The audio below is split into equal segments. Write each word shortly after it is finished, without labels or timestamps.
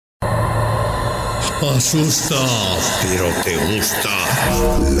Asusta, pero te gusta.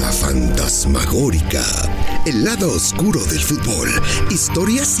 La fantasmagórica. El lado oscuro del fútbol.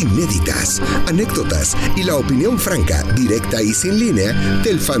 Historias inéditas, anécdotas y la opinión franca, directa y sin línea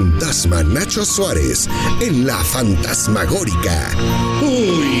del fantasma Nacho Suárez en La Fantasmagórica.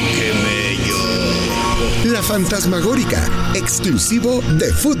 ¡Uy, qué bello! La Fantasmagórica, exclusivo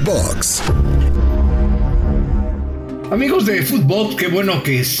de Footbox. Amigos de Footbox, qué bueno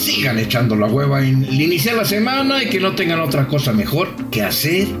que sigan echando la hueva en iniciar la semana y que no tengan otra cosa mejor que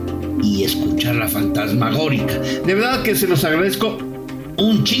hacer y escuchar La Fantasmagórica. De verdad que se los agradezco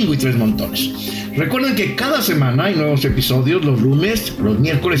un chingo y tres montones. Recuerden que cada semana hay nuevos episodios los lunes, los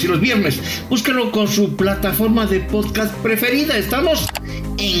miércoles y los viernes. Búsquenlo con su plataforma de podcast preferida. Estamos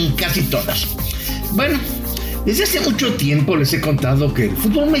en casi todas. Bueno, desde hace mucho tiempo les he contado que el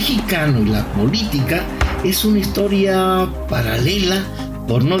fútbol mexicano y la política es una historia paralela,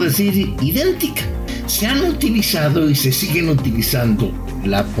 por no decir idéntica. Se han utilizado y se siguen utilizando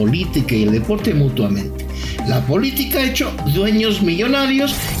la política y el deporte mutuamente. La política ha hecho dueños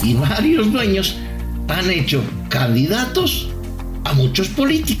millonarios y varios dueños han hecho candidatos a muchos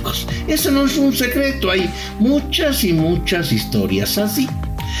políticos. Eso no es un secreto, hay muchas y muchas historias así.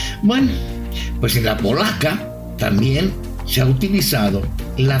 Bueno, pues en la polaca también se ha utilizado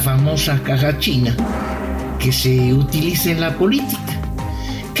la famosa caja china que se utiliza en la política.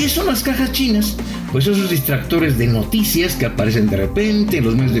 ¿Qué son las cajas chinas? Pues esos distractores de noticias que aparecen de repente en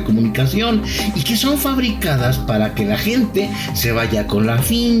los medios de comunicación y que son fabricadas para que la gente se vaya con la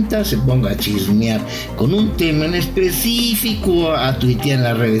finta, se ponga a chismear con un tema en específico, a tuitear en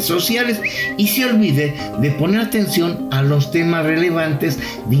las redes sociales y se olvide de poner atención a los temas relevantes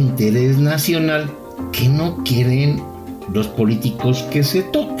de interés nacional que no quieren los políticos que se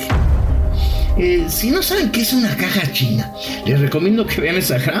toquen. Si no saben qué es una caja china, les recomiendo que vean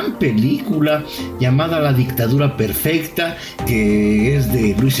esa gran película llamada La Dictadura Perfecta, que es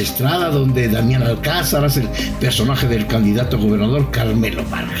de Luis Estrada, donde Damián Alcázar hace el personaje del candidato a gobernador Carmelo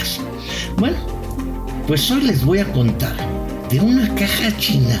Vargas. Bueno, pues hoy les voy a contar de una caja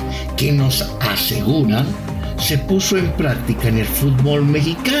china que nos aseguran se puso en práctica en el fútbol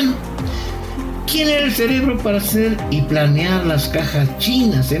mexicano. ¿Quién era el cerebro para hacer y planear las cajas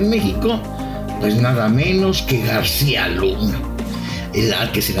chinas en México? Pues nada menos que García Luna,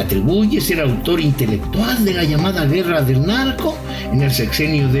 al que se le atribuye ser autor intelectual de la llamada Guerra del Narco en el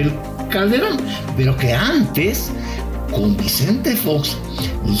sexenio del Calderón, pero que antes, con Vicente Fox,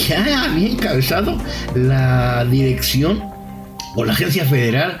 ya había encabezado la dirección o la Agencia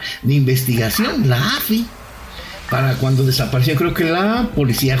Federal de Investigación, la AFI, para cuando desapareció, creo que la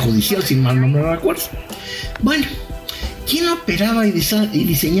Policía Judicial, si mal no me recuerdo. Bueno, ¿quién operaba y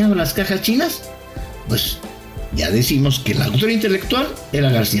diseñaba las cajas chinas? Pues ya decimos que el autor intelectual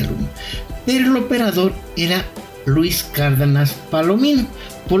era García Luna, pero el operador era Luis Cárdenas Palomino.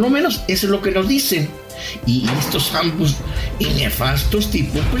 Por lo menos eso es lo que nos dicen. Y estos ambos y nefastos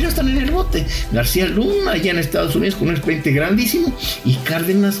tipos pues ya están en el bote. García Luna allá en Estados Unidos con un expediente grandísimo y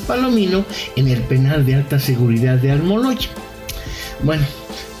Cárdenas Palomino en el penal de alta seguridad de Almoloya. Bueno,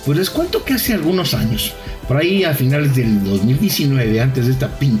 pues les cuento que hace algunos años, por ahí a finales del 2019, antes de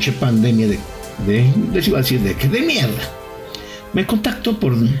esta pinche pandemia les iba a decir de mierda, me contactó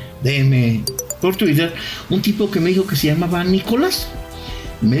por DM, por Twitter, un tipo que me dijo que se llamaba Nicolás.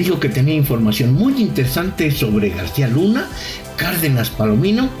 Me dijo que tenía información muy interesante sobre García Luna, Cárdenas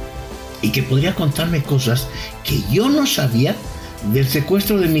Palomino y que podría contarme cosas que yo no sabía del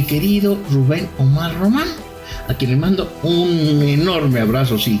secuestro de mi querido Rubén Omar Romano, a quien le mando un enorme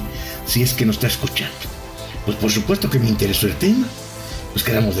abrazo si es que nos está escuchando. Pues por supuesto que me interesó el tema. Pues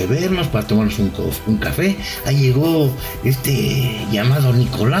quedamos de vernos para tomarnos un café. Ahí llegó este llamado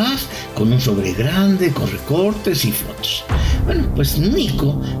Nicolás con un sobre grande, con recortes y fotos. Bueno, pues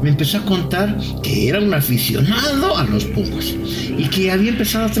Nico me empezó a contar que era un aficionado a los Pumas y que había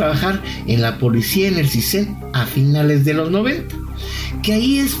empezado a trabajar en la policía en el CISEN a finales de los 90. Que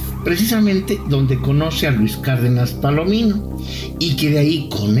ahí es precisamente donde conoce a Luis Cárdenas Palomino y que de ahí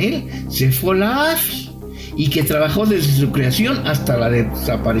con él se fue a la AFI. Y que trabajó desde su creación hasta la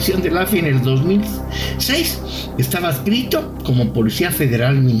desaparición de la AFI en el 2006. Estaba adscrito como Policía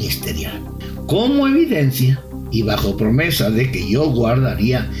Federal Ministerial. Como evidencia, y bajo promesa de que yo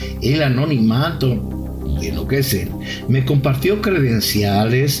guardaría el anonimato de lo que es él, me compartió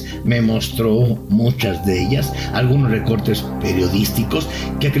credenciales, me mostró muchas de ellas, algunos recortes periodísticos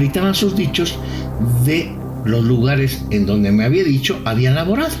que acreditaban sus dichos de los lugares en donde me había dicho había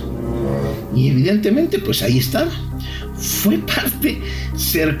laborado. Y evidentemente pues ahí estaba. Fue parte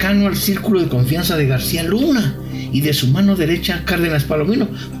cercano al círculo de confianza de García Luna y de su mano derecha Cárdenas Palomino.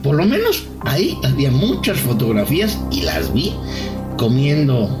 Por lo menos ahí había muchas fotografías y las vi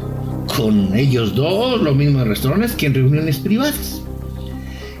comiendo con ellos dos, lo mismo en restaurantes que en reuniones privadas.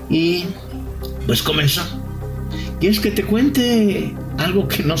 Y pues comenzó. ¿Quieres que te cuente algo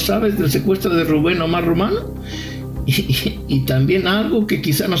que no sabes del secuestro de Rubén Omar Romano? Y también algo que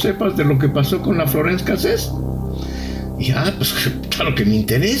quizá no sepas de lo que pasó con la Florence Cassés. Y pues claro que me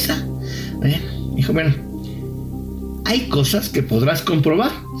interesa. Dijo, bueno, hay cosas que podrás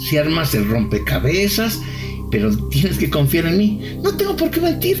comprobar si armas el rompecabezas, pero tienes que confiar en mí. No tengo por qué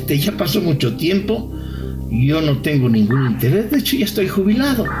mentirte, ya pasó mucho tiempo. Yo no tengo ningún interés, de hecho ya estoy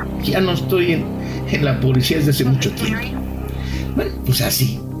jubilado. Ya no estoy en la policía desde hace mucho tiempo. Bueno, pues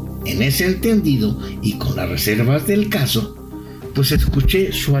así, en ese entendido y con las reservas del caso, pues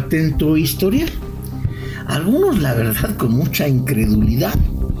escuché su atento historial. Algunos, la verdad, con mucha incredulidad.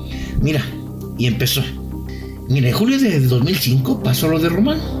 Mira, y empezó. Mira, en julio de 2005 pasó lo de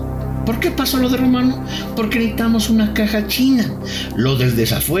Romano. ¿Por qué pasó lo de Romano? Porque necesitamos una caja china. Lo del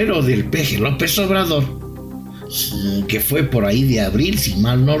desafuero del peje López Obrador, que fue por ahí de abril, si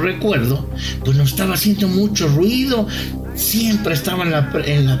mal no recuerdo, pues nos estaba haciendo mucho ruido. Siempre estaba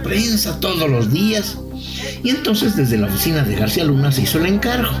en la prensa todos los días. Y entonces desde la oficina de García Luna se hizo el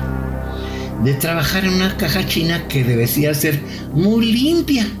encargo de trabajar en una caja china que debía ser muy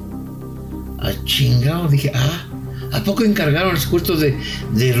limpia. Chingado, dije, ¿a poco encargaron el secuestro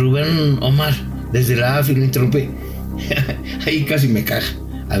de Rubén Omar? Desde la AFI lo interrumpí. Ahí casi me caja.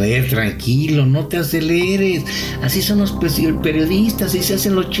 A ver, tranquilo, no te aceleres. Así son los periodistas, así se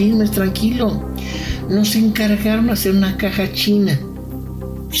hacen los chismes, tranquilo. Nos encargaron de hacer una caja china.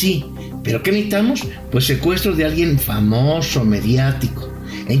 Sí, pero ¿qué necesitamos? Pues secuestro de alguien famoso, mediático.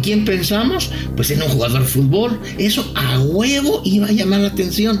 ¿En quién pensamos? Pues en un jugador de fútbol. Eso a huevo iba a llamar la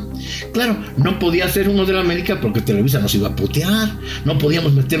atención. Claro, no podía ser uno de la América porque Televisa nos iba a putear. No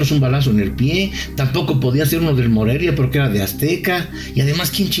podíamos meternos un balazo en el pie. Tampoco podía ser uno del Morelia porque era de Azteca. Y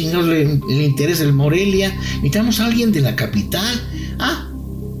además, ¿quién chingados le interesa el Morelia? Necesitamos a alguien de la capital.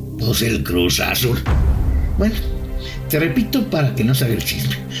 Pues el Cruz Azul. Bueno, te repito para que no se haga el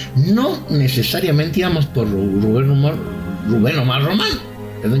chisme. No necesariamente íbamos por Rubén Omar Romano.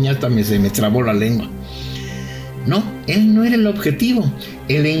 Perdón, ya hasta se me trabó la lengua. No, él no era el objetivo.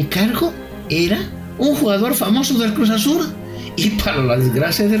 El encargo era un jugador famoso del Cruz Azul. Y para la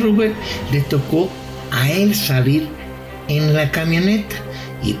desgracia de Rubén, le tocó a él salir en la camioneta.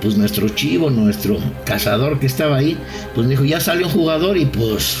 Y pues nuestro chivo, nuestro cazador que estaba ahí, pues dijo, ya salió un jugador y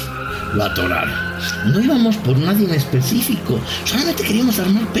pues lo atoraron. No íbamos por nadie en específico, solamente queríamos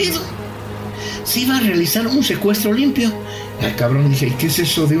armar pedo. Se iba a realizar un secuestro limpio. Cabrón, dije, ¿y qué es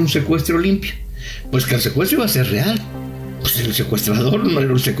eso de un secuestro limpio? Pues que el secuestro iba a ser real. Pues el secuestrador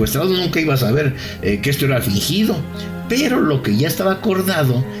nunca iba a saber que esto era fingido. Pero lo que ya estaba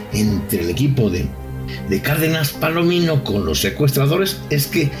acordado entre el equipo de Cárdenas Palomino con los secuestradores es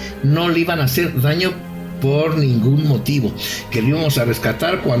que no le iban a hacer daño por ningún motivo, que lo íbamos a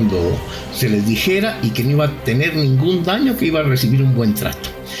rescatar cuando se les dijera y que no iba a tener ningún daño, que iba a recibir un buen trato.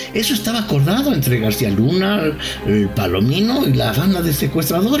 Eso estaba acordado entre García Luna, el Palomino y la banda de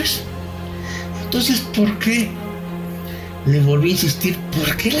secuestradores. Entonces, ¿por qué? Le volví a insistir,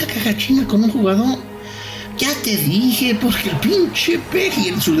 ¿por qué la caja china con un jugador? Ya te dije, porque el pinche peje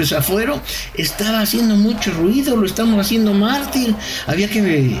en su desafuero estaba haciendo mucho ruido, lo estamos haciendo mártir. Había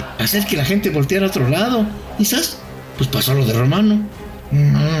que hacer que la gente volteara a otro lado. ¿Y sabes? Pues pasó lo de Romano.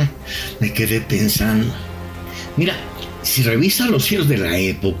 Me quedé pensando. Mira, si revisas los cielos de la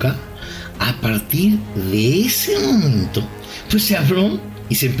época, a partir de ese momento, pues se habló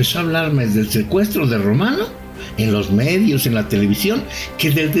y se empezó a hablar más del secuestro de Romano en los medios, en la televisión,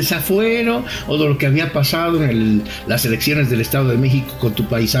 que del desafuero o de lo que había pasado en las elecciones del Estado de México con tu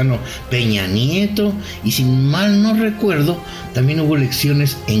paisano Peña Nieto. Y si mal no recuerdo, también hubo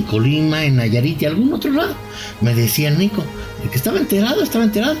elecciones en Colima, en Nayarit y algún otro lado. Me decía Nico, el que estaba enterado.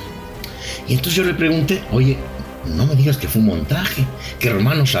 Y entonces yo le pregunté, oye, no me digas que fue un montaje, que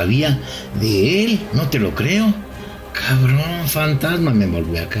Romano sabía de él, no te lo creo. Cabrón, fantasma, me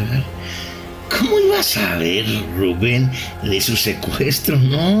volví a cagar. ¿Cómo iba a saber Rubén de su secuestro?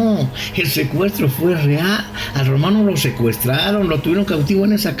 No, el secuestro fue real. Al Romano lo secuestraron, lo tuvieron cautivo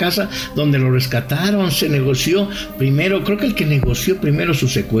en esa casa donde lo rescataron. Se negoció primero, creo que el que negoció primero su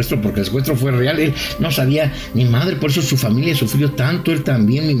secuestro, porque el secuestro fue real, él no sabía ni madre, por eso su familia sufrió tanto, él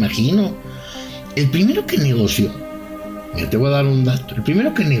también, me imagino. El primero que negoció, mira, te voy a dar un dato, el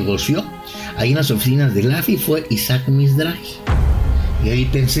primero que negoció ahí en las oficinas de AFI fue Isaac Mizrahi. Y ahí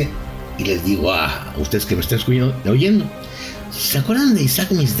pensé, y les digo a ustedes que me están oyendo, ¿se acuerdan de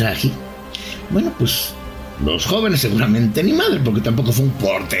Isaac Mizrahi? Bueno, pues los jóvenes seguramente ni madre, porque tampoco fue un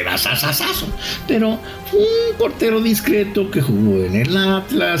porterazazazazo, pero fue un portero discreto que jugó en el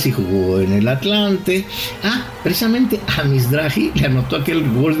Atlas y jugó en el Atlante. Precisamente a Mizrahi le anotó aquel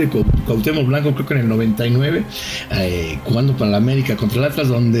gol de Cuauhtémoc Blanco, creo que en el 99, jugando para la América contra el Atlas,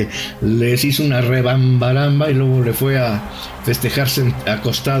 donde les hizo una rebambaramba y luego le fue a festejarse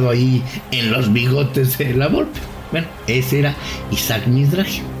acostado ahí en los bigotes de la Volpe. Bueno, ese era Isaac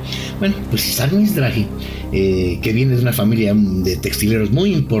Mizrahi. Bueno, pues Isaac Mizrahi, que viene de una familia de textileros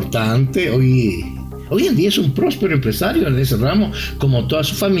muy importante, hoy en día es un próspero empresario en ese ramo, como toda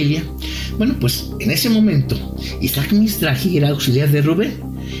su familia. Bueno, pues en ese momento Isaac Mizrahi era auxiliar de Rubén,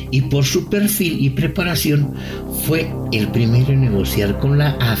 y por su perfil y preparación fue el primero en negociar con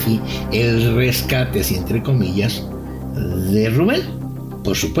la AFI el rescate, así entre comillas, de Rubén.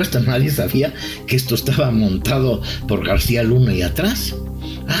 Por supuesto, nadie sabía que esto estaba montado por García Luna y atrás.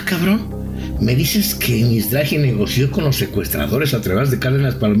 Cabrón, me dices que Mizrahi negoció con los secuestradores a través de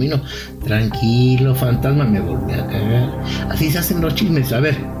Cárdenas Palomino. Tranquilo, fantasma, me volví a cagar. Así se hacen los chismes, a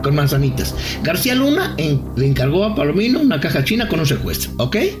ver, con manzanitas. García Luna le encargó a Palomino una caja china con un secuestro,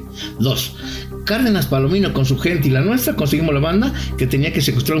 ¿ok? 2. Cárdenas Palomino con su gente y la nuestra conseguimos la banda que tenía que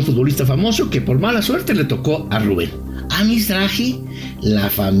secuestrar a un futbolista famoso que por mala suerte le tocó a Rubén. A Mizrahi, la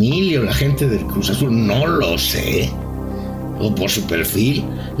familia o la gente del Cruz Azul, no lo sé, o por su perfil,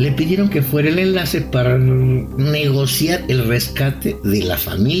 le pidieron que fuera el enlace para negociar el rescate de la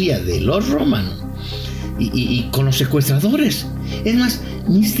familia de los Romano y con los secuestradores. Es más,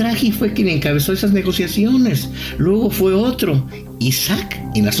 Mizrahi fue quien encabezó esas negociaciones. Luego fue otro, Isaac,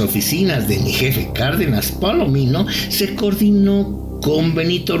 en las oficinas de mi jefe Cárdenas Palomino, se coordinó con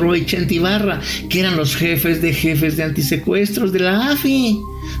Benito Roy Chentibarra, que eran los jefes de antisecuestros de la AFI.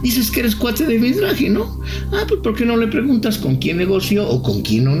 Dices que eres cuate de Mizrahi, ¿no? Pues ¿por qué no le preguntas con quién negoció o con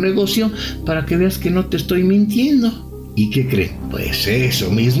quién no negoció, para que veas que no te estoy mintiendo? ¿Y qué creen? Pues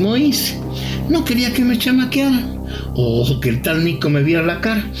eso mismo hice. No quería que me chamaquearan o que el tal Nico me viera la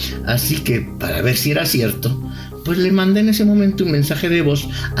cara. Así que, para ver si era cierto, pues le mandé en ese momento un mensaje de voz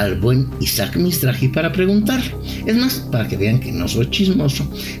al buen Isaac Mizrahi para preguntarle. Es más, para que vean que no soy chismoso,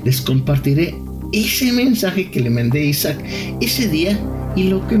 les compartiré ese mensaje que le mandé a Isaac ese día y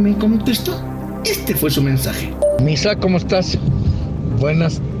lo que me contestó. Este fue su mensaje. Isaac, ¿cómo estás?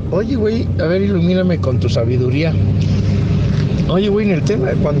 Buenas. Oye, güey, a ver, ilumíname con tu sabiduría. Oye, güey, en el tema,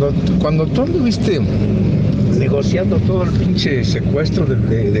 cuando tú anduviste negociando todo el pinche secuestro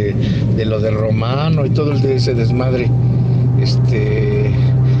de lo de Romano y todo ese desmadre,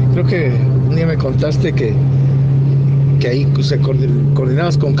 creo que un día me contaste que ahí se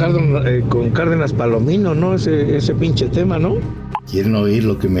coordinabas con Cárdenas Palomino, ¿no? Ese pinche tema, ¿no? ¿Quieren oír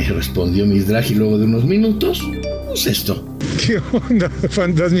lo que me respondió Mizrahi luego de unos minutos? Pues esto. ¿Qué onda,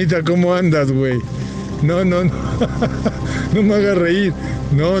 fantasmita? ¿Cómo andas, güey? No. No me hagas reír.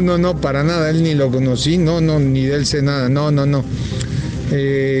 No, para nada. Él ni lo conocí. No, ni de él sé nada. No.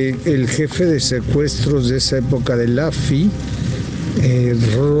 El jefe de secuestros de esa época de la AFI,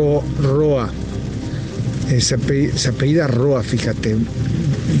 Roa. Se apellida Roa, fíjate.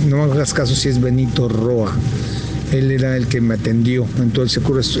 No me hagas caso si es Benito Roa. Él era el que me atendió en todo el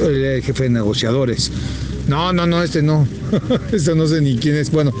secuestro. Él era el jefe de negociadores. No, este no. Este no sé ni quién es.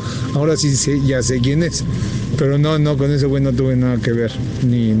 Bueno, ahora sí ya sé quién es. Pero no, con ese güey no tuve nada que ver,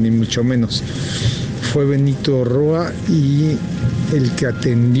 ni mucho menos. Fue Benito Roa, y el que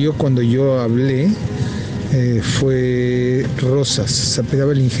atendió cuando yo hablé fue Rosas. Se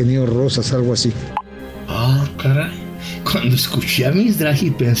apellidaba el ingeniero Rosas, algo así. Caray. Cuando escuché a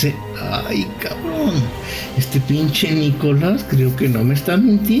Mizrahi pensé, ay, cabrón, este pinche Nicolás creo que no me está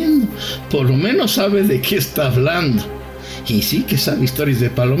mintiendo. Por lo menos sabe de qué está hablando. Y sí que sabe historias de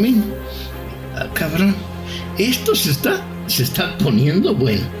Palomino. Cabrón, esto se está poniendo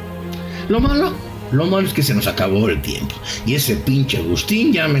bueno. Lo malo es que se nos acabó el tiempo. Y ese pinche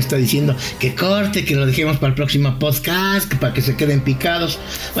Agustín ya me está diciendo que corte, que lo dejemos para el próximo podcast, que para que se queden picados.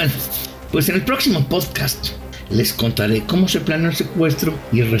 Bueno, pues en el próximo podcast les contaré cómo se planeó el secuestro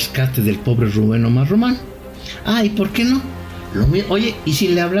y el rescate del pobre Rubén Omar Romano. ¿Y por qué no? Oye, ¿y si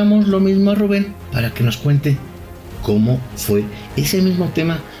le hablamos lo mismo a Rubén para que nos cuente cómo fue ese mismo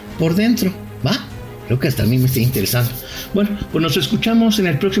tema por dentro? ¿Va? Creo que hasta a mí me está interesando. Bueno, pues nos escuchamos en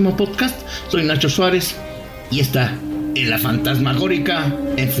el próximo podcast. Soy Nacho Suárez y está en la fantasmagórica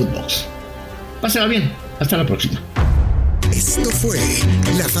en Footbox. Pásala bien. Hasta la próxima. Esto fue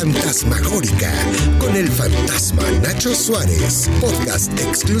La Fantasmagórica con el fantasma Nacho Suárez, podcast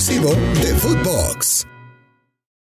exclusivo de Footbox.